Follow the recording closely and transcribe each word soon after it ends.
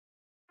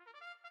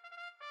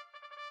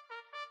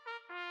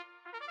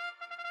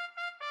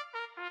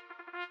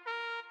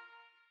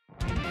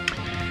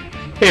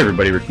Hey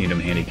everybody, Rick Needham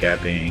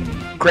handicapping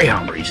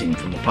greyhound racing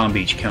from the Palm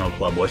Beach Kennel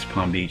Club, West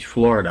Palm Beach,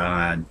 Florida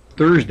on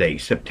Thursday,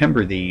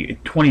 September the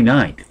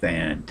 29th,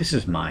 and this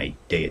is my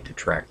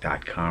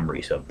dayatthetrack.com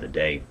race of the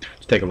day.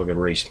 Let's take a look at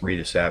race 3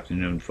 this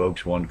afternoon,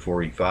 folks.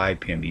 1:45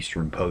 p.m.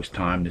 Eastern Post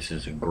Time. This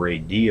is a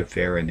grade D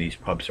affair, and these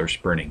pups are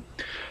sprinting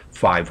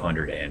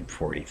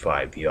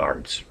 545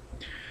 yards.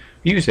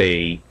 I use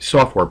a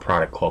software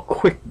product called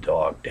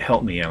QuickDog to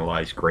help me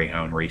analyze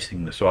greyhound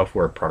racing. The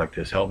software product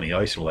has helped me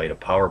isolate a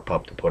power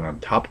pup to put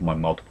on top of my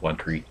multiple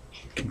entry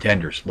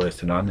contenders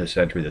list. And on this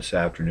entry this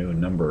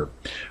afternoon, number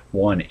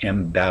 1,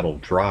 M Battle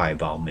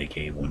Drive, I'll make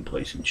a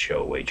one-place and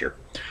show wager.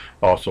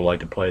 I also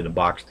like to play the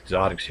boxed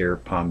exotics here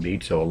at Palm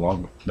Beach, so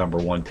along with number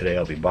 1 today,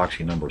 I'll be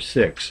boxing number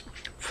 6,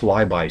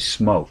 Fly By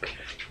Smoke,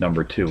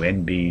 number 2,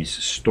 NB's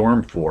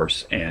Storm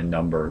Force, and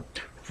number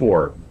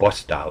 4,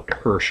 Bust Out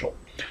Herschel.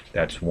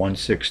 That's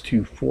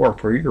 1624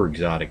 for your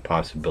exotic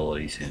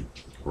possibilities in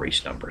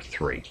race number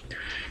 3.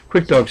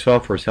 QuickDog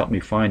software has helped me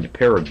find a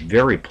pair of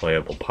very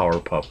playable power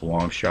pup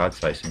long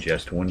shots. I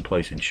suggest one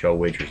place and show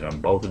wagers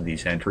on both of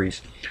these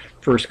entries.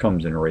 First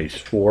comes in race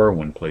 4,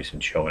 one place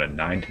and show in a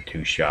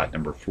 9-2 shot,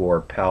 number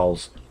 4,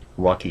 Pal's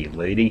Lucky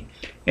Lady,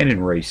 and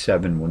in race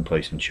 7, one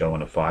place and show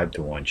in a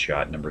 5-1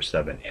 shot, number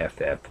 7,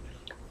 FF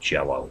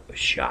Jello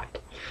Shot.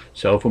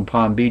 So from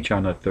Palm Beach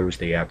on a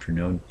Thursday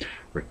afternoon,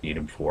 Rick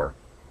Needham for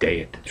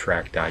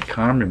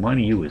dayatthetrack.com,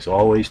 reminding you as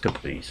always to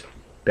please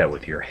bet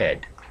with your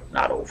head,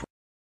 not over.